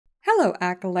Hello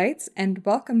acolytes, and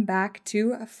welcome back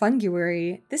to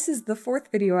Funguary. This is the fourth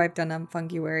video I've done on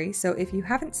Funguary, so if you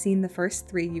haven't seen the first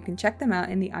three, you can check them out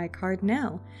in the iCard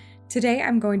now. Today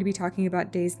I'm going to be talking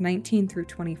about days 19 through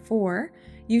 24.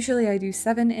 Usually I do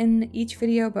 7 in each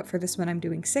video, but for this one I'm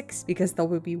doing 6 because there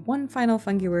will be one final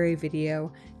Funguary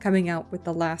video coming out with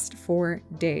the last 4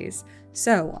 days.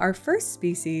 So our first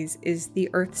species is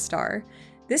the Earthstar.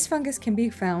 This fungus can be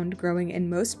found growing in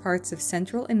most parts of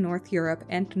Central and North Europe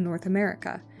and North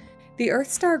America. The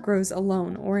Earthstar grows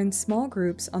alone or in small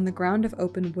groups on the ground of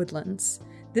open woodlands.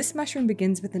 This mushroom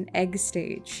begins with an egg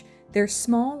stage. They're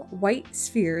small, white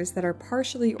spheres that are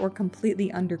partially or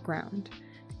completely underground.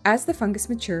 As the fungus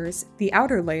matures, the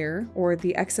outer layer, or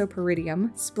the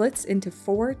exoperidium, splits into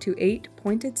 4 to 8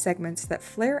 pointed segments that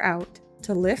flare out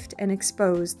to lift and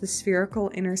expose the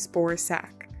spherical inner spore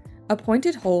sac. A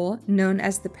pointed hole, known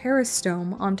as the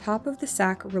peristome, on top of the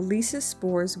sac releases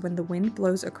spores when the wind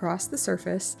blows across the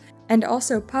surface, and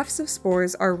also puffs of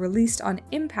spores are released on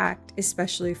impact,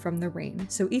 especially from the rain,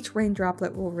 so each rain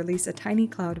droplet will release a tiny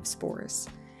cloud of spores.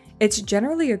 It's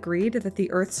generally agreed that the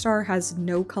Earthstar has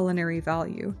no culinary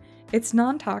value. It's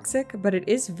non-toxic, but it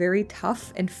is very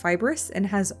tough and fibrous and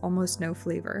has almost no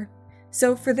flavor.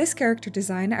 So for this character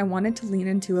design, I wanted to lean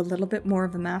into a little bit more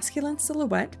of a masculine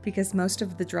silhouette because most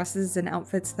of the dresses and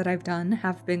outfits that I've done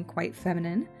have been quite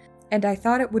feminine, and I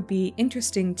thought it would be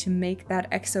interesting to make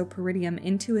that exoperidium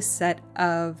into a set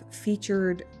of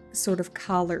featured sort of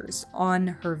collars on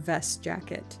her vest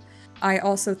jacket. I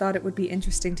also thought it would be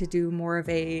interesting to do more of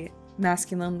a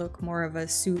masculine look, more of a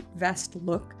suit vest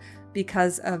look,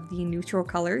 because of the neutral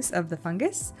colors of the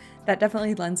fungus. That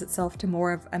definitely lends itself to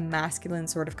more of a masculine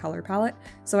sort of color palette,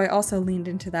 so I also leaned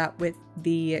into that with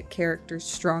the character's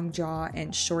strong jaw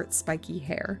and short spiky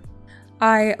hair.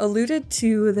 I alluded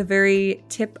to the very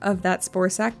tip of that spore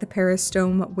sac, the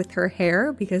peristome, with her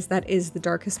hair, because that is the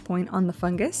darkest point on the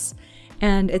fungus,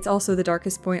 and it's also the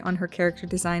darkest point on her character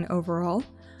design overall.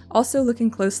 Also,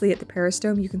 looking closely at the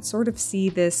peristome, you can sort of see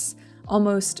this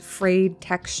almost frayed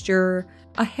texture,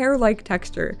 a hair-like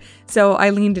texture, so I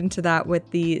leaned into that with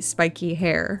the spiky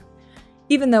hair.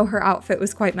 Even though her outfit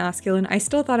was quite masculine, I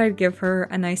still thought I'd give her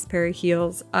a nice pair of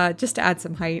heels, just to add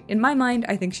some height. In my mind,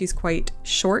 I think she's quite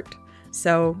short,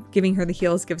 so giving her the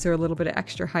heels gives her a little bit of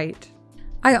extra height.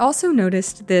 I also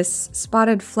noticed this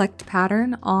spotted flecked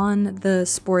pattern on the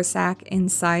spore sac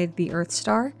inside the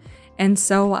Earthstar, and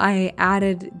so I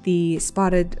added the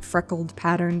spotted freckled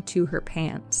pattern to her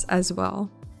pants as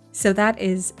well. So that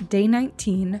is day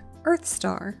 19,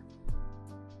 Earthstar.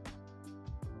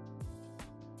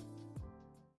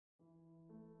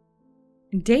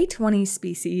 Day 20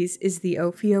 species is the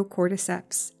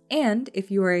Ophiocordyceps, and if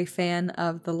you are a fan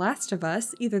of The Last of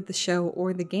Us, either the show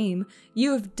or the game,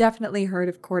 you have definitely heard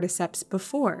of cordyceps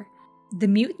before. The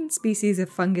mutant species of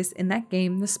fungus in that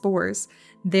game, the spores,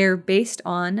 they're based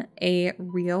on a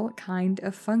real kind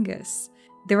of fungus.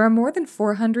 There are more than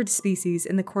 400 species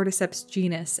in the cordyceps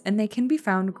genus, and they can be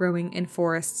found growing in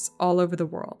forests all over the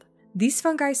world. These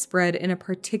fungi spread in a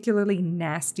particularly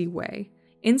nasty way.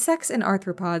 Insects and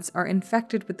arthropods are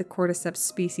infected with the cordyceps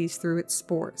species through its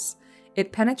spores.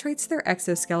 It penetrates their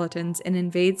exoskeletons and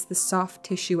invades the soft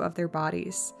tissue of their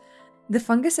bodies. The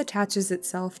fungus attaches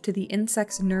itself to the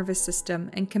insect's nervous system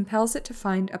and compels it to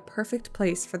find a perfect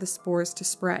place for the spores to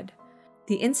spread.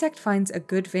 The insect finds a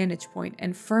good vantage point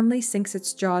and firmly sinks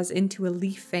its jaws into a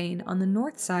leaf vein on the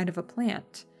north side of a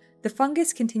plant. The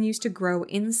fungus continues to grow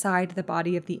inside the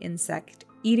body of the insect,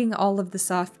 eating all of the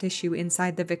soft tissue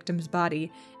inside the victim's body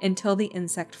until the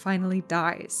insect finally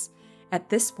dies. At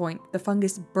this point, the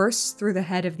fungus bursts through the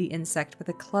head of the insect with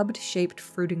a clubbed-shaped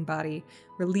fruiting body,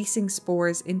 releasing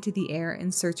spores into the air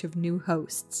in search of new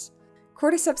hosts.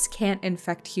 Cordyceps can't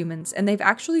infect humans, and they've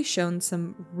actually shown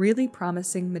some really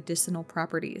promising medicinal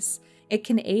properties. It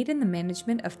can aid in the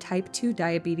management of type 2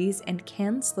 diabetes and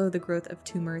can slow the growth of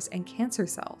tumors and cancer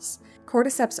cells.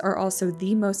 Cordyceps are also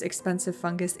the most expensive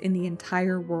fungus in the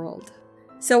entire world.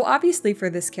 So obviously for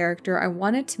this character, I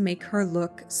wanted to make her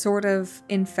look sort of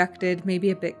infected, maybe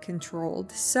a bit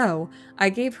controlled. So I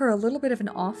gave her a little bit of an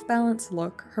off-balance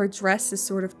look. Her dress is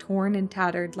sort of torn and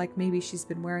tattered, like maybe she's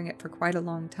been wearing it for quite a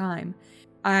long time.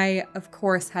 I, of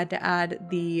course, had to add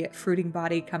the fruiting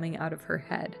body coming out of her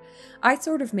head. I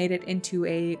sort of made it into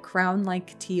a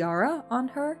crown-like tiara on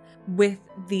her, with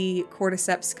the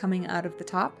cordyceps coming out of the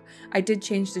top. I did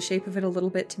change the shape of it a little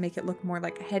bit to make it look more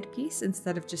like a headpiece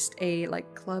instead of just a,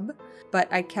 club,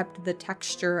 but I kept the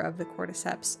texture of the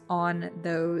cordyceps on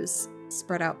those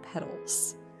spread out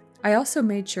petals. I also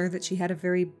made sure that she had a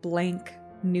very blank,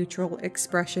 neutral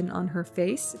expression on her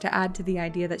face to add to the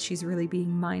idea that she's really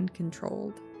being mind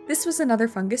controlled. This was another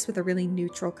fungus with a really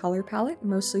neutral color palette,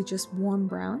 mostly just warm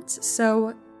browns,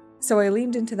 so I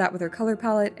leaned into that with her color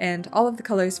palette, and all of the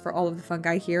colors for all of the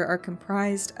fungi here are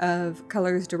comprised of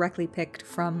colors directly picked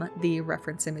from the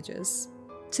reference images.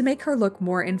 To make her look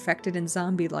more infected and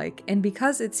zombie-like, and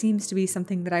because it seems to be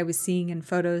something that I was seeing in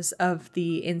photos of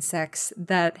the insects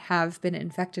that have been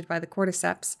infected by the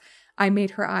cordyceps, I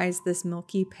made her eyes this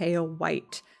milky pale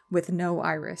white with no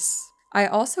iris. I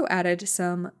also added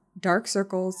some dark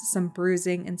circles, some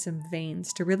bruising, and some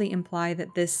veins to really imply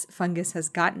that this fungus has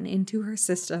gotten into her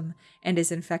system and is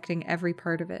infecting every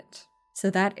part of it. So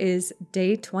that is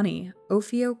day 20,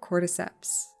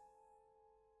 Ophiocordyceps.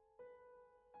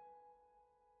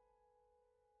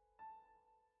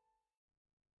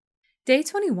 Day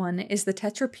 21 is the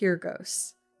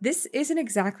Tetrapyrgos. This isn't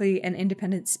exactly an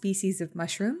independent species of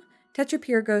mushroom.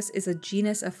 Tetrapyrgos is a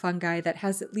genus of fungi that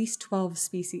has at least 12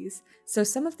 species, so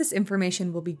some of this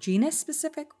information will be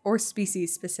genus-specific or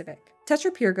species-specific.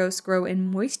 Tetrapyrgos grow in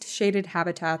moist, shaded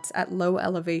habitats at low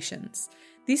elevations.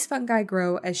 These fungi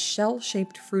grow as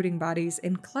shell-shaped fruiting bodies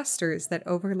in clusters that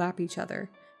overlap each other.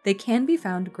 They can be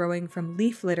found growing from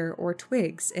leaf litter or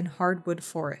twigs in hardwood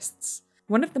forests.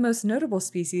 One of the most notable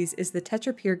species is the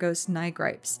Tetrapyrgos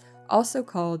nigripes, also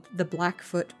called the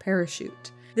Blackfoot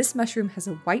parachute. This mushroom has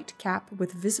a white cap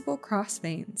with visible cross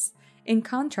veins. In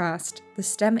contrast, the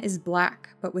stem is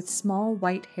black, but with small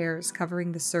white hairs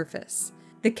covering the surface.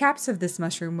 The caps of this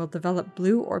mushroom will develop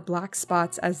blue or black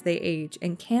spots as they age,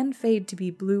 and can fade to be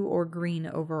blue or green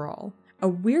overall. A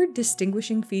weird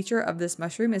distinguishing feature of this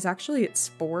mushroom is actually its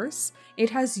spores.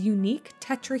 It has unique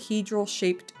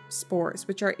tetrahedral-shaped spores,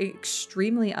 which are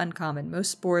extremely uncommon.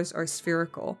 Most spores are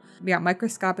spherical. Yeah,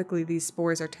 microscopically, these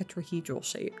spores are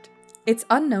tetrahedral-shaped. It's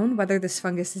unknown whether this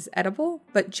fungus is edible,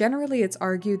 but generally it's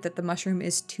argued that the mushroom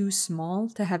is too small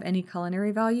to have any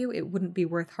culinary value. It wouldn't be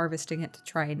worth harvesting it to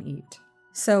try and eat.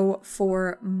 So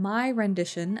for my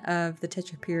rendition of the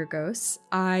Tetrapyrgos,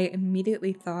 I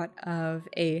immediately thought of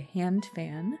a hand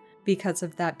fan because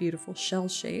of that beautiful shell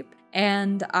shape.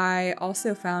 And I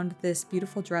also found this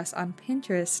beautiful dress on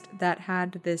Pinterest that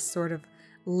had this sort of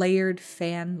layered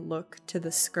fan look to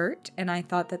the skirt, and I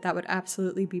thought that that would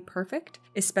absolutely be perfect,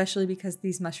 especially because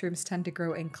these mushrooms tend to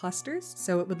grow in clusters,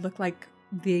 so it would look like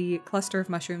the cluster of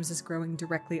mushrooms is growing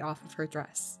directly off of her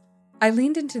dress. I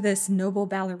leaned into this noble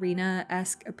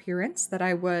ballerina-esque appearance that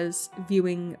I was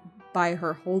viewing by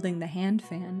her holding the hand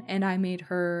fan, and I made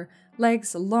her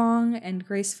legs long and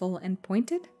graceful and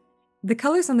pointed. The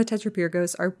colors on the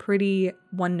Tetrapyrgos are pretty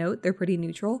one note, they're pretty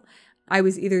neutral. I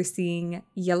was either seeing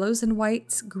yellows and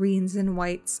whites, greens and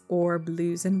whites, or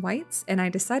blues and whites, and I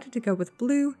decided to go with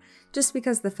blue just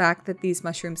because the fact that these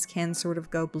mushrooms can sort of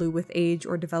go blue with age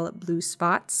or develop blue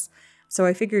spots. So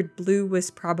I figured blue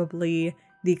was probably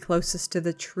the closest to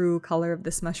the true color of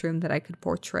this mushroom that I could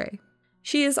portray.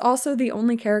 She is also the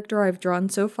only character I've drawn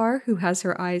so far who has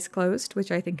her eyes closed,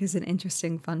 which I think is an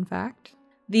interesting fun fact.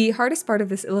 The hardest part of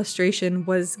this illustration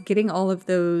was getting all of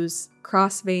those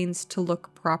cross veins to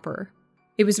look proper.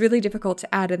 It was really difficult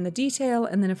to add in the detail,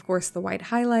 and then of course the white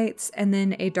highlights, and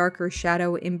then a darker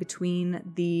shadow in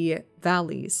between the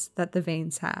valleys that the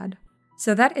veins had.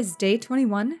 So that is day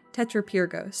 21,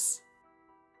 Tetrapyrgos.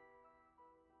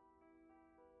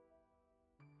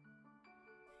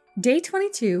 Day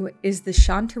 22 is the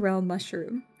Chanterelle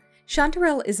mushroom.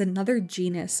 Chanterelle is another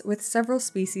genus with several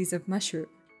species of mushroom.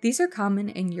 These are common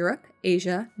in Europe,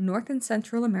 Asia, North and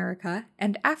Central America,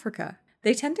 and Africa.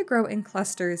 They tend to grow in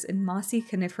clusters in mossy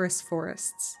coniferous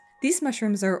forests. These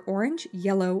mushrooms are orange,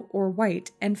 yellow, or white,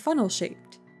 and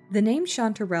funnel-shaped. The name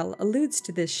Chanterelle alludes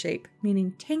to this shape,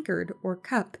 meaning tankard or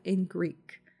cup in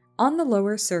Greek. On the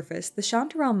lower surface, the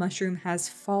Chanterelle mushroom has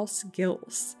false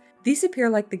gills. These appear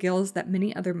like the gills that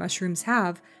many other mushrooms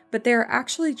have, but they are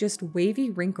actually just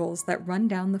wavy wrinkles that run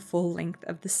down the full length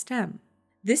of the stem.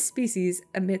 This species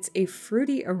emits a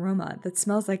fruity aroma that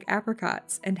smells like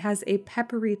apricots and has a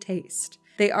peppery taste.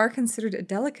 They are considered a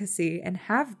delicacy and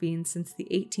have been since the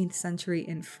 18th century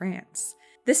in France.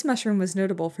 This mushroom was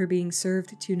notable for being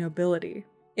served to nobility.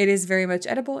 It is very much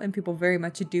edible and people very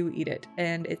much do eat it,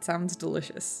 and it sounds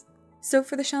delicious. So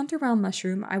for the Chanterelle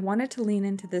mushroom, I wanted to lean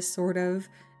into this sort of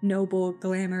noble,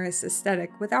 glamorous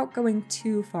aesthetic without going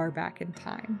too far back in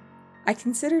time. I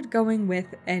considered going with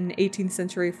an 18th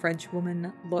century French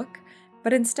woman look,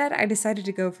 but instead I decided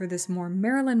to go for this more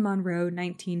Marilyn Monroe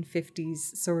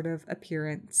 1950s sort of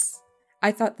appearance.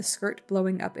 I thought the skirt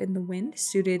blowing up in the wind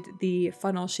suited the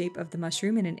funnel shape of the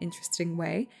mushroom in an interesting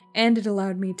way, and it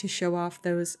allowed me to show off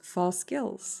those false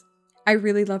gills. I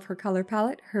really love her color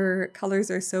palette. Her colors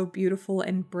are so beautiful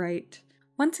and bright.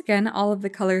 Once again, all of the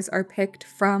colors are picked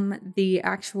from the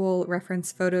actual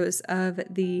reference photos of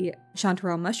the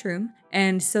Chanterelle mushroom,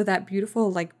 and so that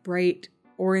beautiful like bright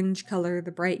orange color,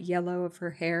 the bright yellow of her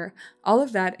hair, all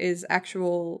of that is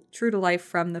actual true to life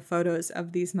from the photos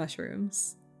of these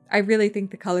mushrooms. I really think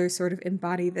the colors sort of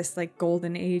embody this like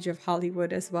golden age of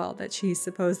Hollywood as well that she's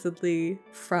supposedly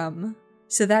from.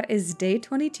 So that is day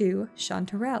 22,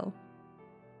 Chanterelle.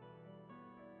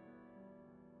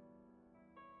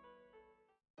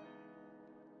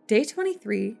 Day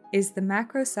 23 is the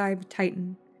Macrocybe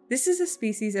Titan. This is a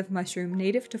species of mushroom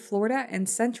native to Florida and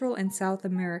Central and South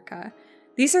America.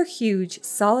 These are huge,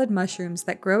 solid mushrooms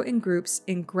that grow in groups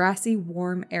in grassy,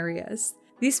 warm areas.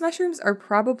 These mushrooms are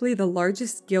probably the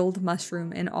largest gilled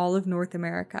mushroom in all of North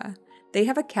America. They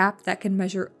have a cap that can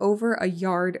measure over a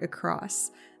yard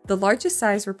across. The largest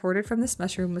size reported from this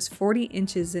mushroom was 40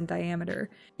 inches in diameter.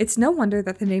 It's no wonder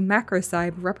that the name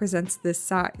Macrocybe represents this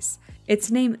size. Its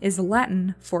name is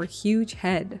Latin for huge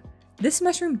head. This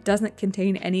mushroom doesn't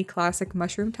contain any classic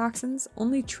mushroom toxins,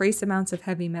 only trace amounts of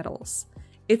heavy metals.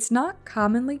 It's not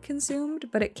commonly consumed,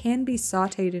 but it can be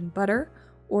sautéed in butter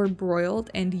or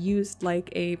broiled and used like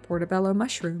a portobello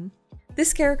mushroom.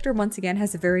 This character once again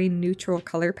has a very neutral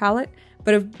color palette,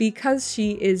 but because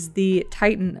she is the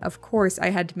Titan, of course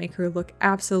I had to make her look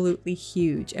absolutely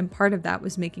huge, and part of that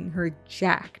was making her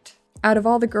jacked. Out of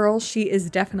all the girls, she is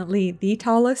definitely the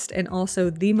tallest and also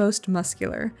the most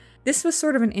muscular. This was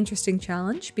sort of an interesting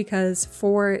challenge because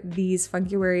for these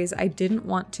funguaries, I didn't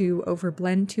want to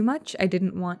overblend too much. I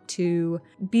didn't want to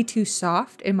be too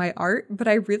soft in my art, but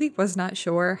I really was not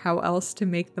sure how else to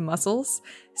make the muscles.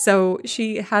 So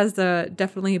she has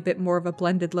definitely a bit more of a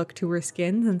blended look to her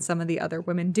skin than some of the other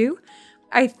women do.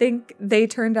 I think they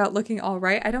turned out looking all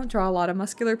right. I don't draw a lot of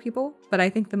muscular people, but I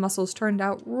think the muscles turned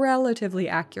out relatively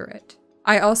accurate.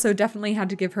 I also definitely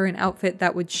had to give her an outfit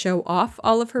that would show off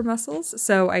all of her muscles,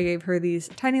 so I gave her these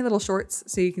tiny little shorts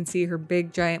so you can see her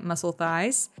big giant muscle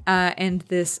thighs, and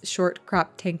this short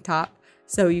crop tank top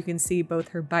so you can see both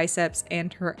her biceps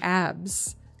and her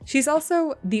abs. She's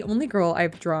also the only girl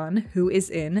I've drawn who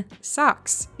is in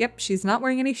socks. Yep, she's not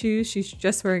wearing any shoes, she's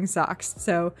just wearing socks,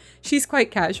 so she's quite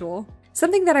casual.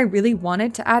 Something that I really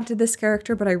wanted to add to this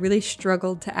character, but I really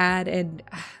struggled to add, and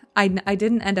I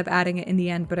didn't end up adding it in the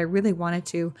end, but I really wanted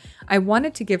to. I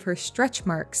wanted to give her stretch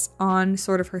marks on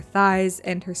sort of her thighs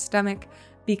and her stomach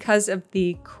because of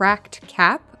the cracked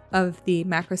cap of the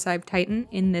Macrocybe Titan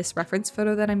in this reference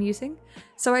photo that I'm using.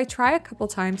 So I try a couple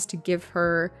times to give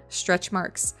her stretch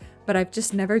marks, but I've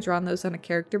just never drawn those on a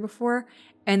character before,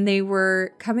 and they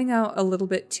were coming out a little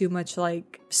bit too much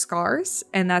like scars,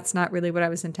 and that's not really what I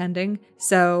was intending.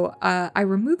 So I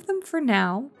removed them for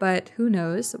now, but who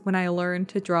knows, when I learn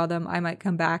to draw them, I might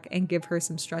come back and give her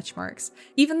some stretch marks.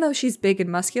 Even though she's big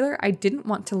and muscular, I didn't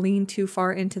want to lean too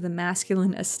far into the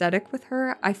masculine aesthetic with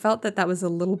her. I felt that that was a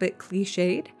little bit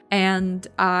cliched, and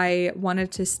I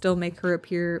wanted to still make her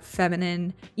appear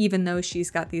feminine, even though she's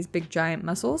got these big giant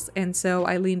muscles, and so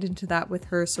I leaned into that with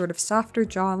her sort of softer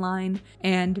jawline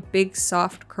and big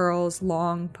soft curls,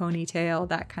 long ponytail,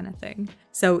 that kind of thing.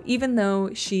 So even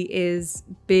though she is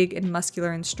big and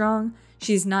muscular and strong,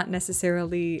 she's not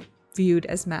necessarily viewed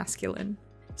as masculine.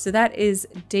 So that is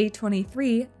day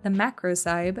 23, the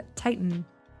Macrocybe Titan.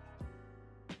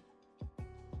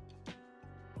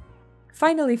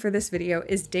 Finally for this video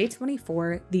is day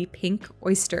 24, the pink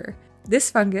oyster.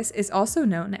 This fungus is also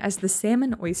known as the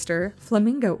salmon oyster,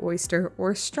 flamingo oyster,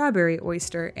 or strawberry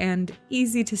oyster, and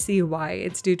easy to see why.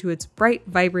 It's due to its bright,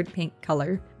 vibrant pink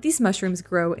color. These mushrooms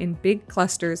grow in big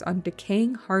clusters on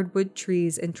decaying hardwood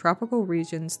trees in tropical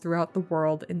regions throughout the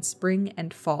world in spring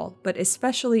and fall, but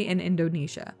especially in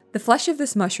Indonesia. The flesh of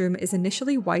this mushroom is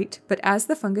initially white, but as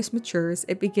the fungus matures,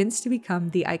 it begins to become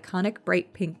the iconic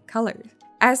bright pink color.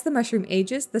 As the mushroom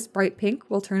ages, this bright pink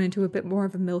will turn into a bit more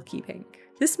of a milky pink.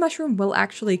 This mushroom will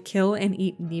actually kill and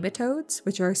eat nematodes,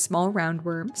 which are small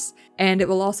roundworms, and it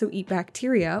will also eat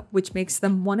bacteria, which makes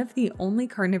them one of the only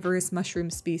carnivorous mushroom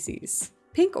species.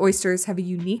 Pink oysters have a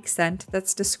unique scent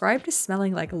that's described as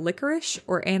smelling like licorice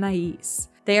or anise.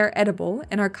 They are edible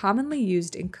and are commonly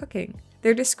used in cooking.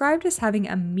 They're described as having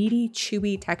a meaty,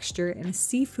 chewy texture and a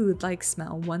seafood-like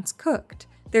smell once cooked.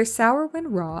 They're sour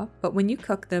when raw, but when you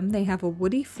cook them, they have a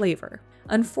woody flavor.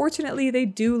 Unfortunately, they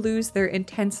do lose their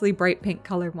intensely bright pink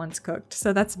color once cooked,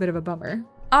 so that's a bit of a bummer.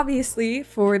 Obviously,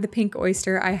 for the pink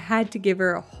oyster, I had to give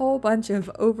her a whole bunch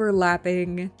of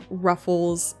overlapping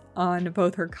ruffles on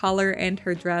both her collar and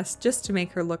her dress just to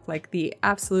make her look like the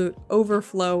absolute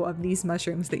overflow of these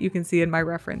mushrooms that you can see in my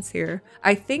reference here.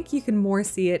 I think you can more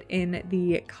see it in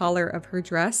the collar of her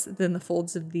dress than the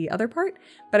folds of the other part,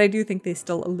 but I do think they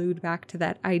still allude back to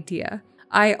that idea.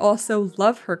 I also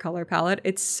love her color palette.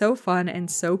 It's so fun and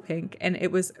so pink, and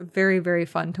it was very, very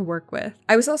fun to work with.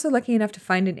 I was also lucky enough to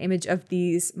find an image of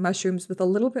these mushrooms with a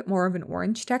little bit more of an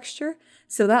orange texture,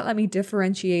 so that let me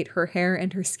differentiate her hair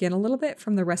and her skin a little bit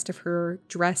from the rest of her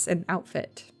dress and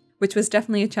outfit, which was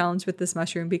definitely a challenge with this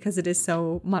mushroom because it is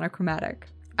so monochromatic.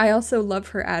 I also love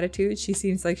her attitude. She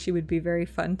seems like she would be very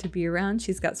fun to be around.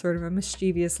 She's got sort of a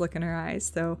mischievous look in her eyes,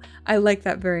 so I like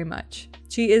that very much.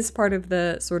 She is part of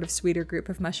the sort of sweeter group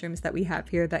of mushrooms that we have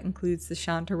here that includes the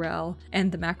Chanterelle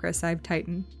and the Macrocybe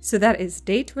Titan. So that is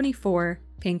day 24,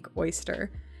 Pink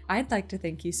Oyster. I'd like to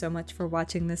thank you so much for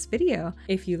watching this video.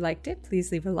 If you liked it,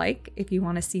 please leave a like. If you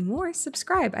want to see more,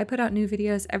 subscribe. I put out new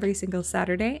videos every single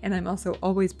Saturday, and I'm also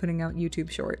always putting out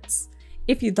YouTube shorts.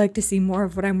 If you'd like to see more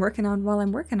of what I'm working on while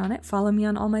I'm working on it, follow me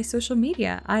on all my social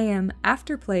media. I am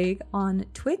Afterplague on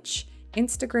Twitch,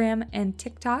 Instagram, and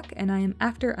TikTok, and I am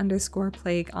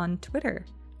after_plague on Twitter.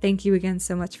 Thank you again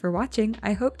so much for watching.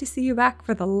 I hope to see you back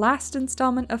for the last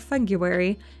installment of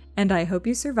Funguary, and I hope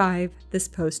you survive this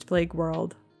post-plague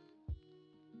world.